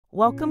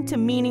Welcome to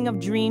Meaning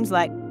of Dreams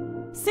like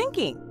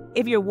sinking.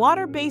 If your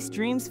water-based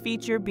dreams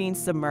feature being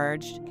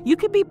submerged, you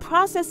could be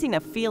processing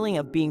a feeling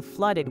of being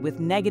flooded with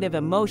negative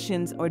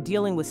emotions or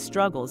dealing with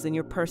struggles in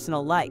your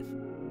personal life.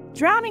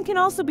 Drowning can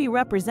also be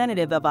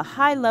representative of a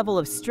high level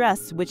of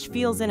stress which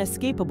feels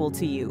inescapable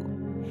to you.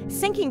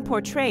 Sinking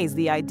portrays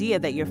the idea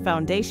that your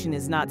foundation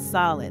is not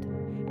solid.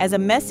 As a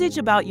message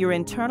about your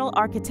internal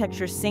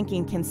architecture,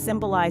 sinking can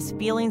symbolize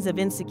feelings of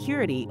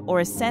insecurity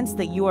or a sense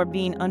that you are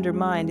being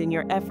undermined in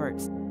your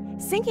efforts.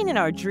 Sinking in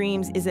our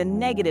dreams is a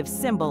negative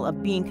symbol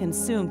of being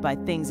consumed by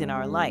things in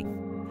our life.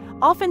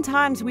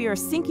 Oftentimes, we are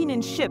sinking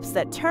in ships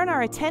that turn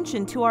our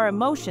attention to our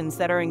emotions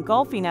that are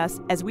engulfing us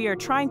as we are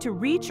trying to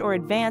reach or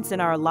advance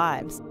in our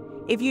lives.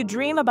 If you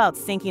dream about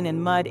sinking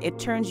in mud, it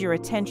turns your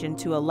attention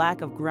to a lack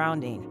of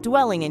grounding,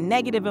 dwelling in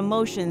negative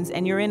emotions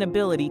and your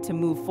inability to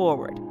move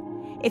forward.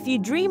 If you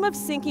dream of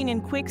sinking in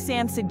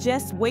quicksand,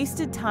 suggests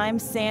wasted time,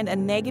 sand, a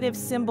negative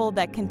symbol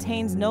that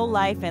contains no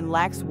life and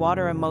lacks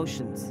water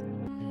emotions.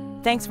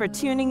 Thanks for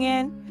tuning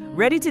in.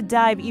 Ready to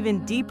dive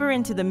even deeper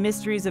into the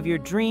mysteries of your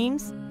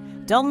dreams?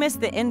 Don't miss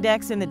the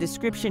index in the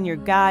description, your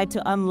guide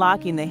to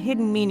unlocking the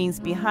hidden meanings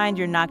behind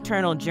your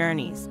nocturnal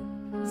journeys.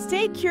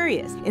 Stay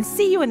curious and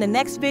see you in the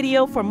next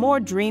video for more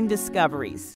dream discoveries.